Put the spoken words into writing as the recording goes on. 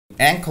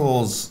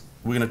Ankles,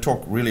 we're going to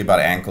talk really about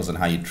ankles and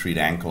how you treat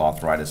ankle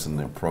arthritis and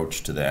the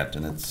approach to that.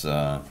 And it's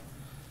a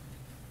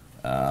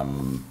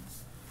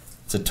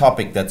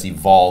topic that's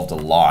evolved a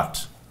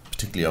lot,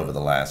 particularly over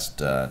the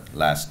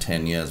last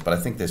 10 years. But I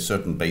think there's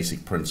certain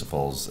basic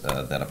principles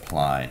that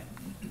apply.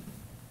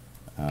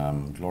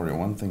 Gloria,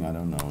 one thing I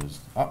don't know is,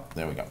 oh,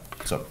 there we go.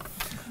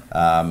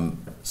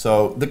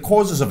 So the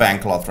causes of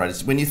ankle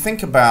arthritis, when you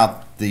think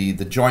about the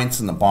joints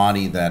in the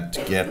body that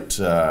get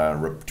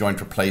joint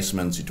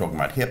replacements, you're talking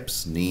about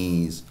hips,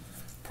 knees,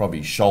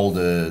 probably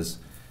shoulders.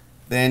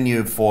 Then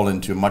you fall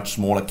into much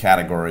smaller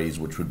categories,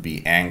 which would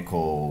be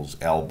ankles,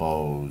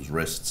 elbows,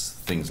 wrists,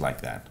 things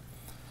like that.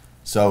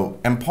 So,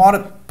 and part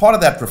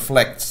of that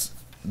reflects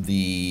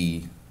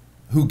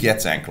who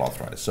gets ankle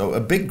arthritis. So a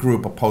big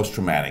group are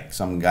post-traumatic.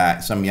 Some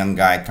young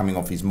guy coming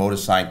off his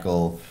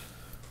motorcycle,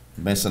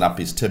 messing up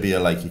his tibia,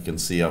 like you can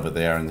see over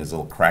there, and there's a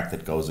little crack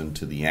that goes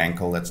into the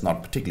ankle. That's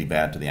not particularly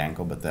bad to the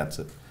ankle, but that's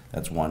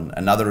one.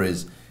 Another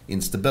is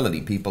instability.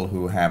 People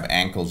who have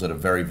ankles that are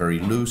very, very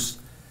loose,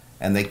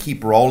 and they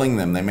keep rolling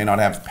them. They may not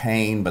have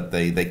pain, but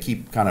they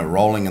keep kind of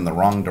rolling in the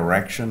wrong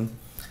direction.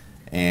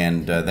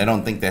 And they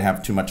don't think they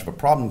have too much of a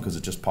problem because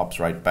it just pops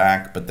right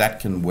back, but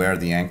that can wear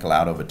the ankle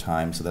out over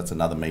time, so that's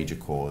another major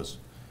cause.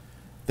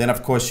 Then,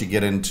 of course, you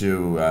get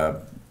into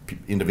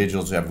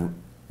individuals who have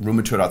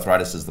rheumatoid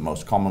arthritis is the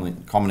most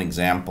common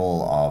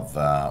example of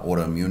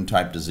autoimmune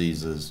type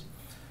diseases.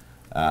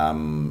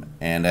 And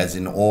as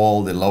in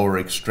all the lower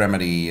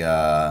extremity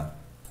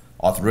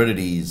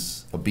arthritides,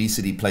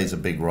 obesity plays a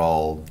big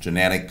role.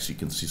 Genetics, you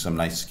can see some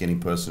nice skinny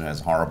person who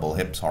has horrible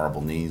hips,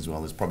 horrible knees. Well,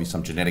 there's probably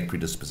some genetic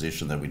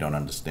predisposition that we don't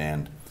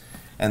understand.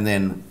 And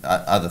then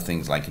other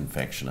things like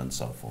infection and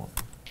so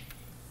forth.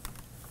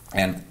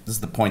 And this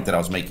is the point that I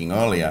was making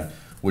earlier,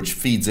 which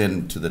feeds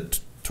into the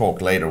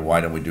talk later,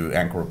 why don't we do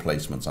ankle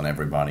replacements on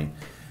everybody?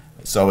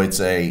 So it's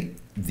the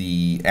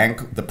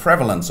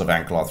prevalence of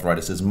ankle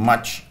arthritis is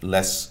much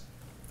less,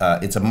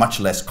 it's a much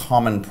less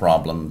common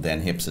problem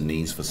than hips and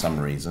knees for some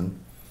reason.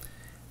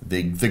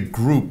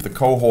 The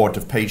cohort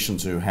of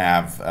patients who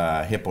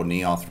have hip or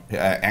knee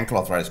ankle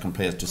arthritis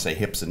compared to, say,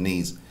 hips and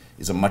knees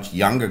is a much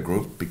younger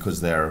group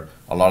because a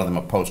lot of them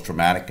are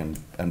post-traumatic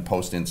and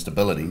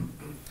post-instability.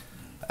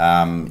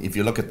 If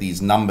you look at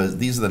these numbers,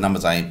 these are the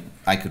numbers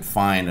I could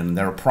find, and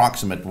they're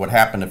approximate. What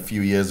happened a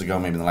few years ago,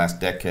 maybe in the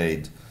last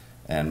decade,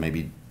 and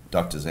maybe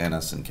Drs.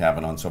 Ennis and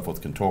Kavanaugh and so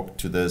forth can talk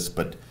to this,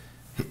 but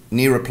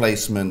knee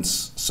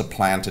replacements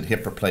supplanted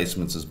hip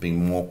replacements as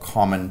being more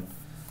common.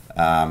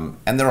 And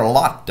there are a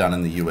lot done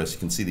in the U.S. You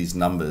can see these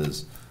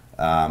numbers.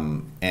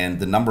 And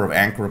the number of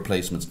ankle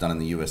replacements done in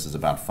the U.S. is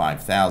about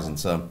 5,000.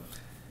 So,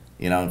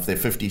 you know, if there are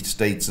 50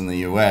 states in the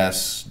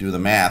U.S., do the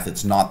math,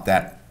 it's not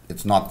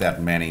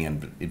that many.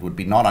 And it would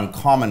be not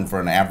uncommon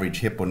for an average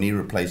hip or knee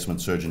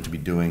replacement surgeon to be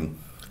doing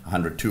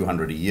 100,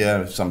 200 a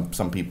year,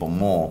 some people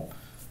more.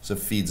 So it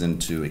feeds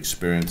into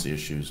experience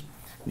issues.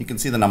 You can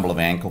see the number of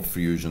ankle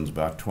fusions,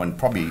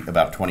 probably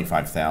about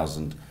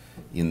 25,000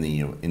 in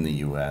the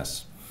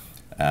U.S.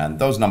 And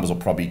those numbers will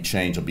probably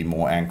change. There'll be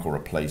more ankle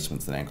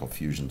replacements than ankle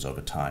fusions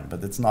over time,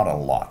 but it's not a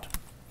lot.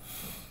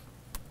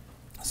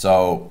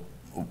 So,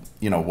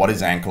 you know, what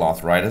is ankle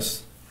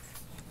arthritis?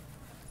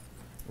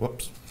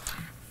 Whoops.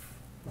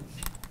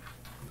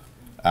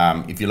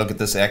 If you look at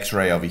this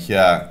x-ray over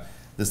here,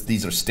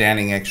 these are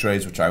standing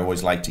x-rays, which I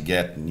always like to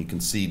get, and you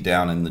can see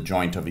down in the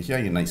joint over here,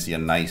 you see a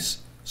nice,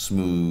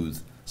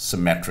 smooth,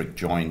 symmetric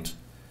joint.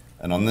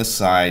 And on this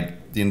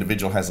side, the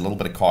individual has a little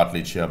bit of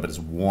cartilage here, but it's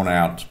worn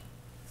out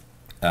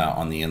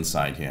on the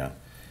inside here.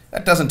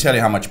 That doesn't tell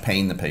you how much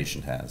pain the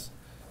patient has.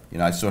 You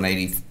know, I saw an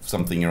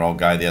 80-something-year-old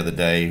guy the other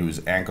day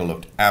whose ankle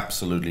looked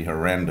absolutely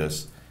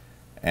horrendous.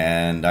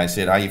 And I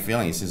said, how are you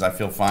feeling? He says, I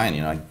feel fine.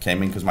 You know, I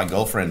came in because my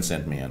girlfriend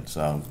sent me in.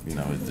 So, you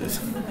know,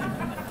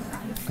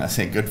 I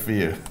say, good for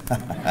you.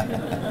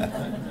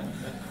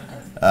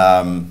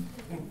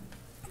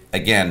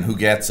 Again, who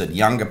gets it?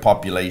 Younger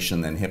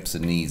population than hips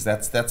and knees.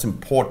 That's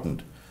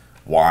important.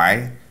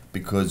 Why?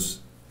 Because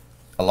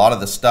a lot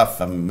of the stuff,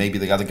 maybe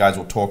the other guys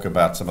will talk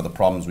about some of the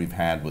problems we've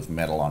had with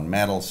metal on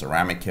metal,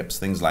 ceramic hips,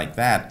 things like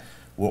that.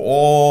 We're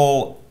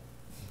all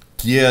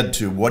geared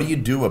to what do you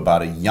do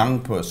about a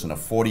young person, a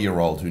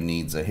 40-year-old who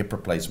needs a hip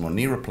replacement or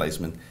knee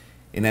replacement.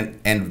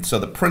 And so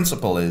the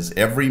principle is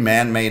every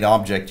man-made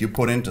object you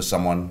put into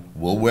someone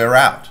will wear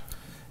out.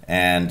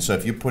 And so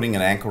if you're putting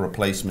an ankle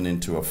replacement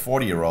into a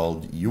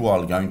 40-year-old, you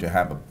are going to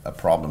have a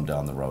problem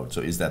down the road.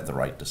 So is that the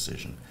right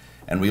decision?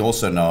 And we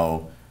also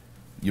know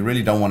you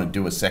really don't want to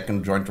do a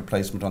second joint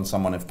replacement on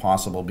someone if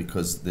possible,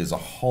 because there's a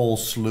whole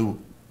slew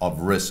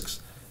of risks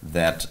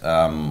that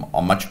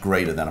are much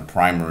greater than a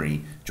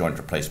primary joint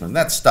replacement. And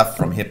that's stuff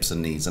from hips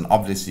and knees, and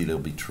obviously it'll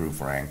be true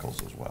for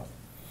ankles as well.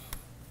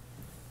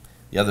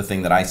 The other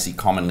thing that I see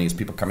commonly is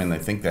people come in, they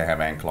think they have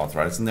ankle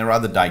arthritis, and there are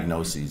other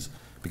diagnoses,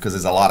 because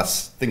there's a lot of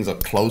things are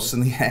close in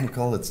the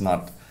ankle. It's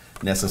not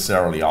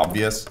necessarily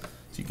obvious.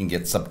 So you can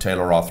get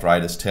subtalar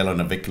arthritis,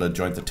 talar-navicular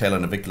joint. The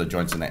talar-navicular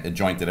joint's a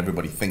joint that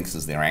everybody thinks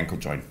is their ankle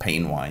joint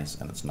pain-wise,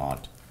 and it's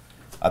not.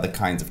 other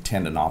kinds of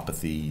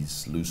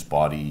tendinopathies, loose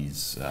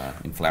bodies,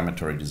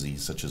 inflammatory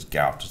disease such as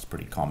gout is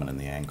pretty common in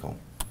the ankle.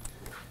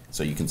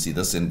 So you can see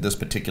this in this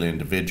particular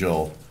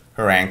individual,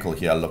 her ankle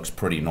here looks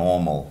pretty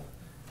normal,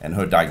 and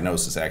her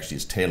diagnosis actually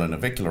is talar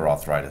navicular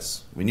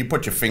arthritis. When you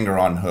put your finger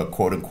on her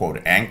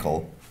quote-unquote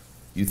ankle,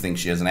 you think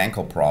she has an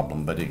ankle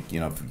problem, but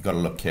you've got to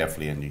look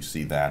carefully and you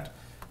see that.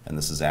 And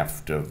this is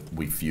after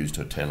we fused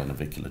her talar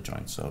navicular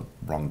joint, so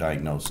wrong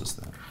diagnosis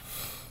there.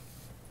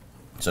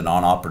 So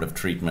non-operative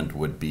treatment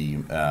would be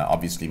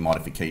obviously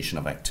modification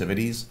of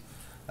activities.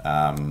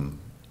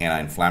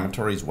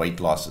 Anti-inflammatories, weight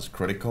loss is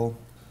critical.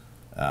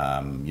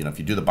 If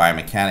you do the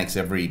biomechanics,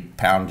 every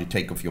pound you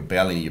take off your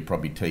belly, you're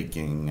probably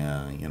taking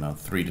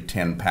 3 to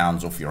 10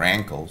 pounds off your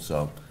ankle.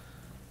 So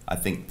I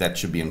think that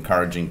should be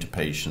encouraging to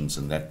patients,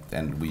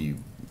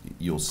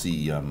 you'll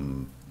see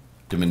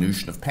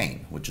diminution of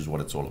pain, which is what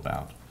it's all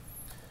about.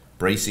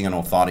 Bracing and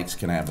orthotics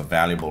can have a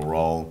valuable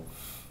role.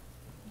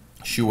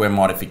 Shoe wear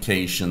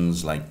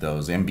modifications like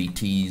those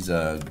MBTs,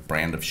 a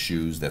brand of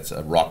shoes that's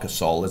a rocker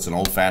sole. It's an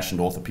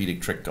old-fashioned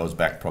orthopedic trick, goes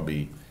back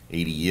probably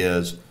 80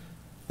 years.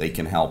 They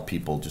can help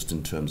people just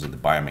in terms of the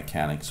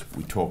biomechanics.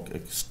 We talk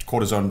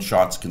cortisone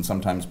shots can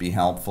sometimes be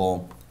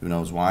helpful. Who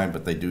knows why,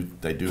 but they do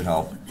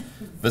help.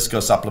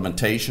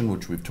 Viscosupplementation,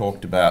 which we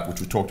talked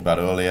about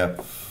earlier.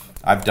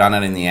 I've done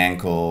it in the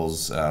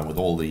ankles with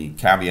all the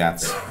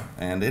caveats,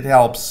 and it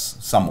helps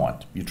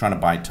somewhat. You're trying to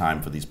buy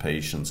time for these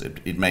patients.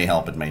 It may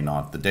help, it may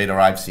not. The data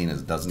I've seen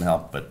is it doesn't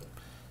help, but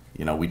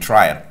we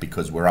try it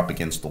because we're up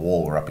against the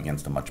wall. We're up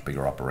against a much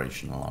bigger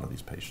operation in a lot of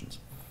these patients.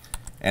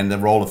 And the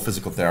role of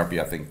physical therapy,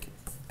 I think,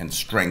 and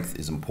strength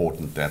is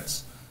important.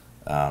 That's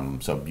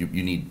so you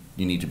need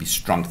to be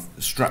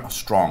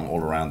strong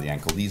all around the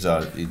ankle. These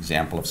are an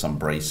example of some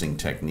bracing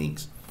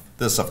techniques.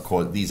 This, of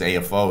course, these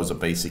AFOs are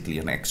basically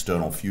an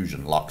external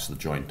fusion, locks the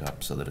joint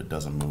up so that it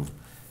doesn't move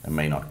and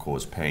may not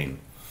cause pain.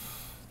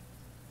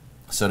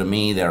 So to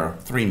me, there are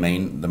three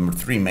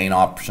main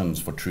options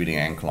for treating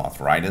ankle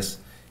arthritis.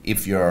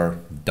 If you're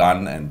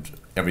done and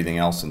everything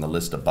else in the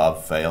list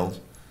above fails,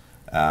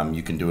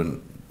 you can do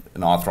an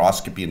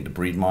arthroscopy in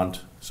debridement.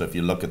 So if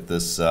you look at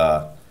this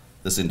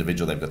this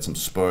individual, they've got some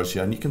spurs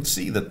here, and you can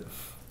see that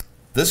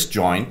this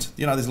joint,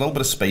 there's a little bit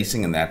of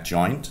spacing in that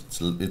joint.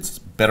 It's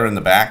better in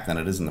the back than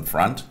it is in the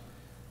front.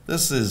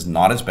 This is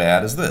not as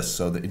bad as this,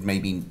 so that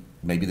maybe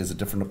there's a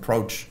different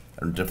approach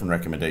or a different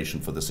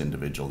recommendation for this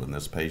individual than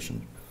this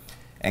patient.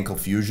 Ankle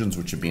fusions,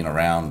 which have been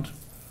around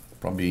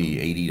probably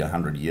 80 to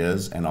 100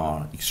 years and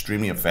are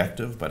extremely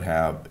effective, but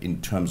have,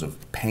 in terms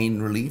of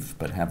pain relief,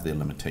 but have their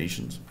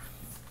limitations.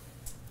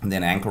 And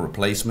then ankle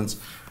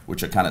replacements,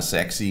 which are kind of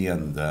sexy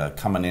and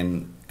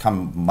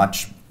come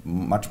much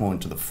more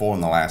into the fore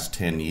in the last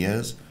 10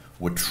 years,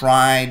 were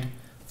tried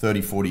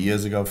 30, 40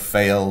 years ago,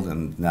 failed,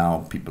 and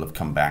now people have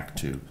come back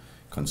to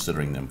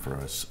considering them for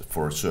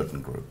a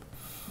certain group.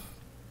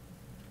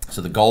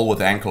 So the goal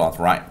with ankle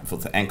arthroscopic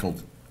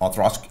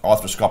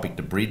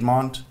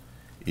debridement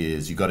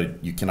is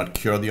you cannot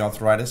cure the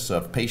arthritis. So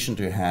if a patient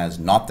who has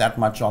not that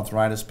much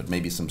arthritis, but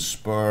maybe some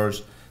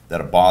spurs that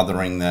are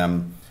bothering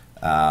them,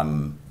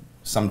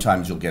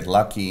 sometimes you'll get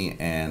lucky,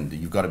 and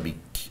you've got to be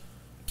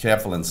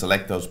careful and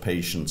select those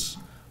patients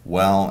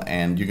well,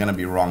 and you're going to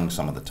be wrong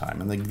some of the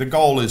time. And the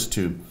goal is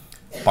to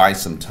buy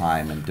some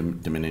time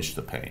and diminish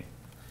the pain.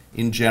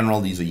 In general,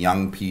 these are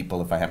young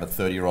people. If I have a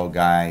 30-year-old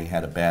guy,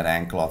 had a bad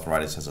ankle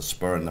arthritis, has a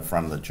spur in the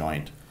front of the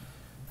joint,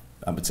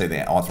 I would say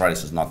the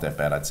arthritis is not that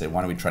bad. I'd say,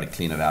 why don't we try to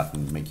clean it out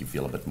and make you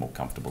feel a bit more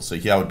comfortable? So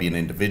here would be an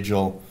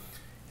individual.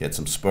 He had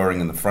some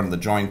spurring in the front of the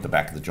joint. The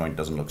back of the joint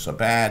doesn't look so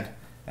bad.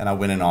 And I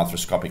went in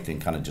arthroscopically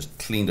and kind of just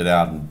cleaned it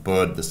out and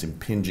burred this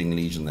impinging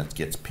lesion that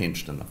gets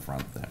pinched in the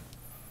front there.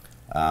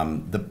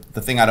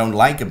 The thing I don't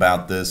like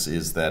about this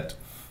is that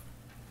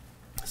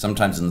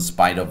sometimes, in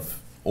spite of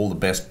all the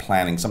best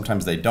planning,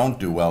 sometimes they don't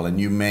do well, and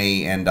you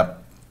may end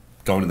up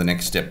going to the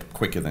next step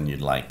quicker than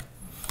you'd like.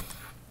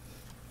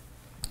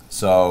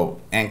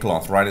 So ankle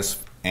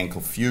arthritis, ankle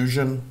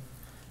fusion,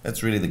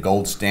 that's really the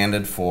gold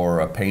standard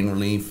for pain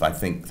relief. I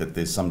think that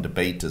there's some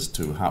debate as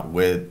to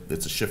where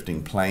it's a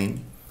shifting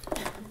plane.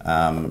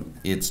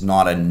 It's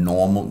not a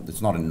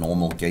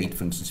normal gait.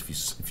 For instance,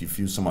 if you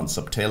fuse someone's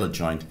subtalar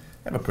joint,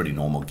 they have a pretty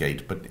normal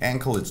gait. But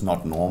ankle, it's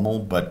not normal.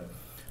 But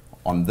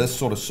on this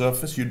sort of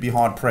surface, you'd be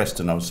hard pressed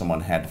to know someone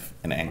had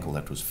an ankle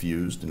that was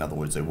fused. In other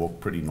words, they walk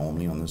pretty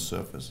normally on this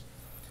surface.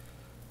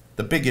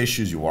 The big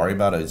issues you worry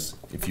about is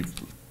if you've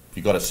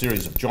got a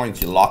series of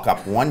joints, you lock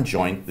up one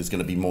joint, there's going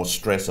to be more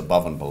stress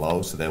above and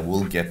below, so they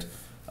will get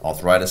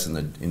arthritis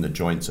in the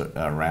joints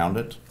around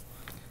it.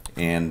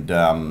 And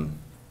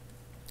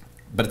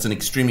but it's an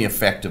extremely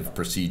effective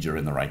procedure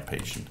in the right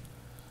patient.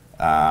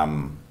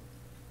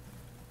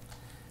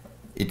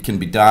 It can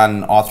be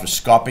done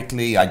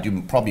arthroscopically. I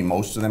do probably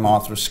most of them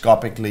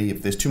arthroscopically.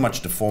 If there's too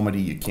much deformity,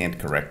 you can't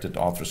correct it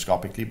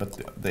arthroscopically, but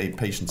the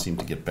patients seem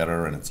to get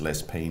better and it's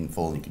less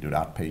painful, and you can do it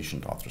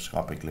outpatient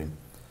arthroscopically.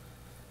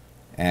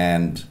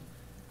 And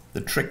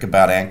the trick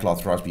about ankle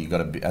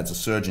arthroscopy, as a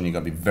surgeon, you've got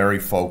to be very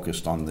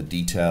focused on the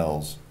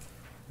details,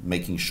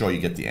 making sure you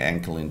get the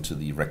ankle into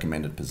the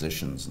recommended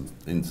positions,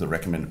 into the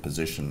recommended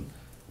position,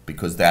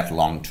 because that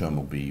long term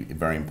will be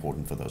very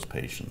important for those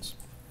patients.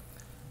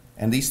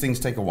 And these things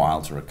take a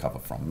while to recover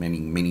from,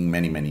 meaning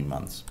many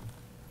months.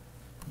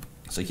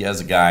 So here's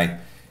a guy,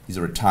 he's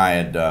a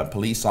retired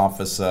police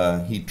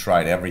officer. He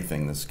tried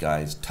everything, this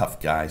guy's a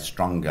tough guy,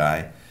 strong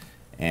guy.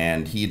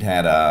 And he'd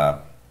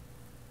had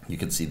you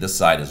can see this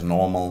side is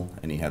normal,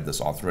 and he had this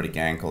arthritic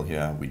ankle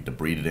here. We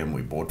debrided him,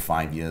 we bought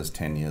 5 years,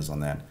 10 years on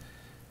that.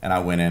 And I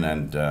went in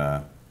and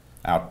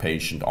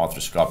outpatient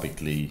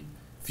arthroscopically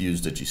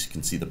fused it. You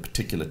can see the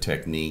particular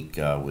technique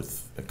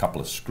with a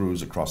couple of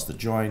screws across the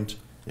joint.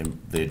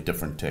 They're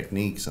different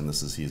techniques, and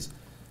this is his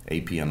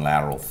AP and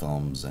lateral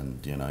films.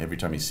 And you know, every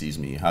time he sees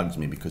me, he hugs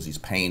me because his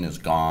pain is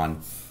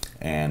gone,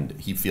 and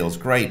he feels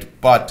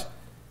great. But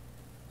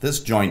this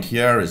joint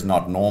here is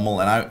not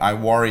normal, and I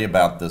worry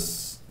about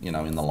this. You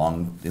know, in the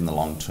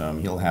long term,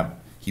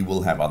 he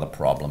will have other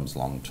problems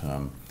long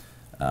term,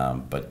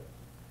 but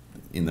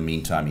in the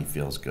meantime, he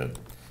feels good.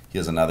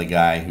 Here's another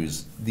guy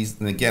who's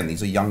these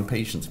are young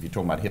patients. If you're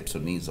talking about hips or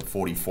knees, a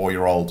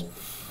 44-year-old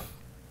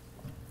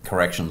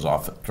corrections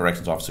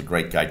officer,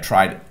 great guy,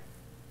 tried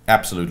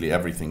absolutely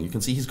everything. You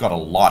can see he's got a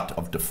lot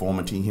of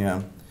deformity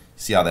here.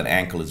 See how that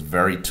ankle is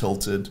very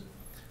tilted,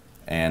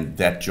 and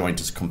that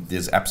joint is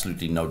there's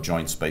absolutely no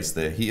joint space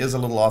there. He is a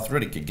little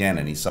arthritic again,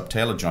 and he's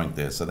subtalar joint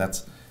there, so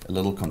that's a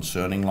little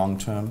concerning long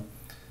term.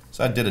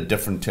 So I did a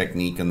different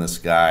technique in this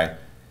guy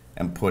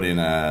and put in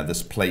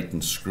this plate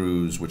and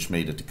screws, which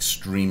made it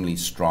extremely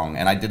strong.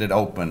 And I did it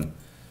open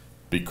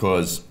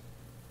because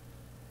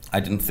I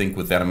didn't think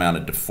with that amount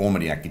of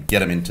deformity I could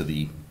get him into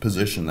the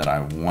position that I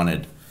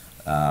wanted,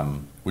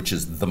 which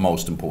is the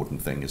most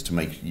important thing, is to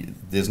make,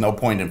 there's no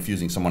point in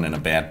infusing someone in a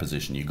bad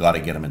position. You got to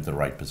get them into the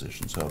right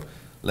position. So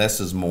less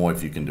is more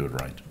if you can do it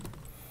right.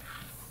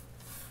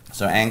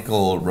 So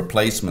ankle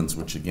replacements,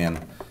 which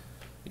again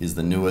is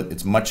the newer,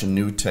 it's much a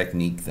new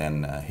technique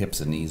than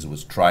hips and knees. It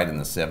was tried in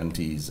the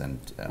 70s,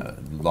 and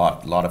a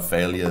lot of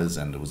failures,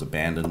 and it was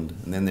abandoned.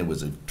 And then there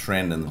was a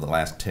trend in the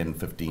last 10,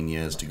 15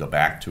 years to go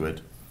back to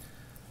it.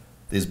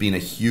 There's been a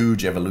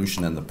huge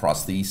evolution in the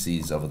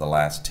prostheses over the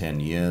last 10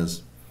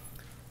 years.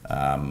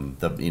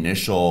 The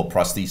initial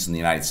prosthesis in the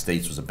United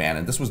States was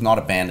abandoned. This was not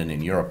abandoned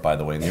in Europe, by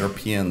the way, and the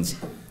Europeans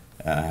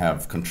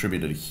have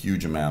contributed a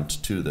huge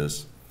amount to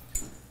this.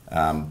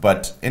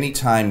 But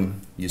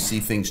anytime you see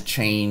things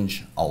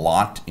change a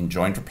lot in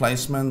joint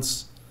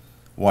replacements,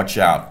 watch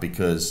out,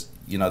 because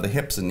you know the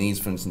hips and knees,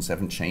 for instance,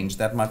 haven't changed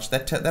that much.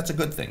 That's a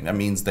good thing. That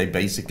means they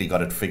basically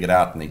got it figured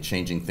out and they're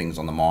changing things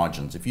on the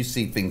margins. If you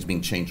see things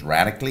being changed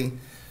radically,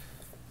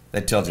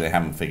 that tells you they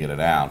haven't figured it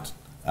out.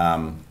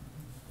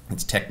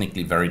 It's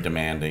technically very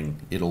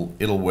demanding.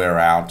 It'll wear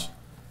out,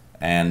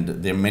 and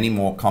there are many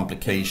more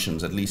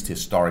complications, at least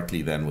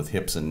historically, than with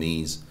hips and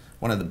knees.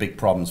 One of the big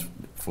problems,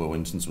 for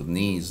instance, with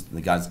knees,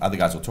 other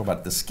guys will talk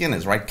about, the skin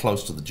is right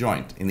close to the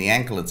joint. In the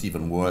ankle, it's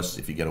even worse.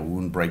 If you get a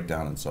wound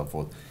breakdown and so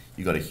forth,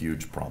 you got a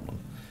huge problem.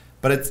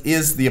 But it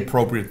is the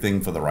appropriate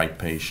thing for the right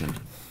patient.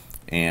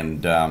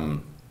 And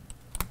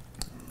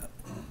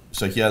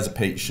so here's a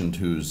patient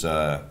who's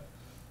a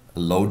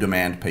low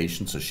demand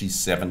patient. So she's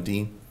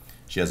 70.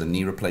 She has a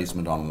knee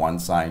replacement on one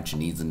side. She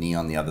needs a knee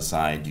on the other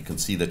side. You can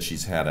see that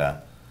she's had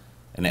a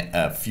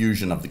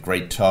fusion of the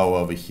great toe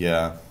over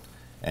here.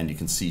 And you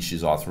can see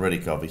she's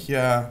arthritic over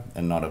here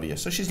and not over here.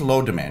 So she's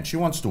low demand. She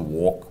wants to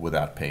walk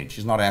without pain.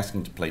 She's not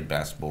asking to play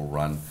basketball,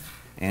 run.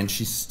 And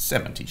she's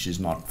 70. She's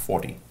not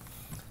 40.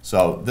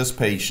 So this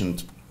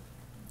patient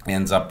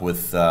ends up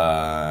with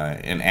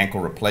an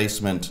ankle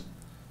replacement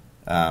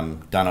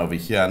done over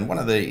here. And one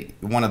of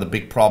the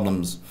big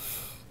problems,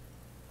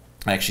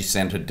 I actually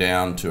sent her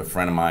down to a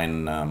friend of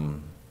mine.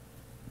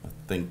 I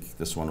think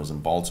this one was in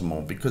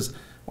Baltimore, because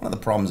one of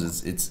the problems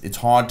is it's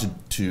hard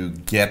to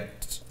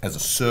get, as a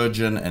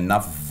surgeon,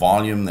 enough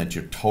volume that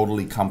you're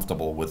totally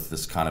comfortable with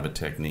this kind of a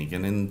technique.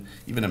 And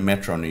even in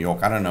Metro New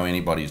York, I don't know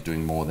anybody who's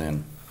doing more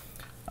than,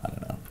 I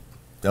don't know,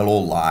 they'll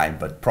all lie,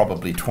 but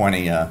probably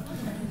 20,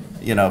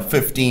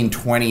 15,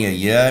 20 a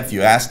year. If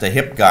you asked a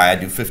hip guy, I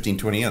do 15,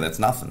 20 a year, that's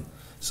nothing.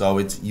 So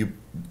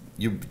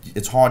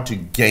it's hard to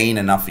gain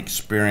enough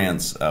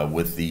experience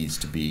with these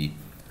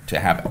to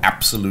have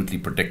absolutely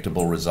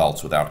predictable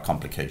results without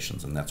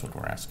complications, and that's what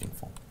we're asking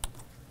for.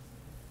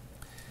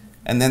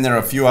 And then there are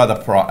a few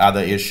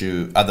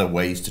other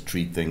ways to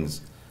treat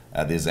things.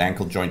 There's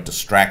ankle joint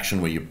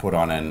distraction, where you put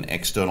on an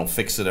external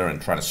fixator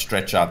and try to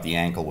stretch out the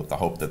ankle with the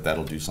hope that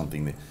that'll do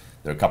something. There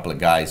are a couple of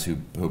guys who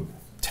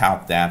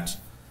tout that.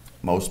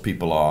 Most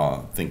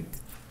people think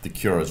the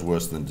cure is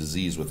worse than the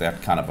disease with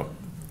that kind of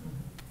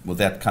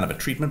a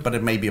treatment, but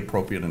it may be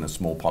appropriate in a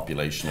small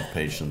population of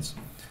patients.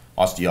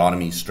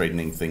 Osteotomy,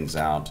 straightening things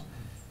out,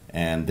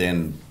 and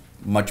then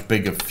much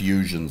bigger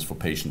fusions for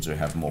patients who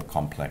have more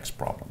complex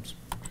problems.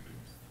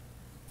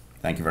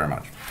 Thank you very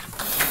much.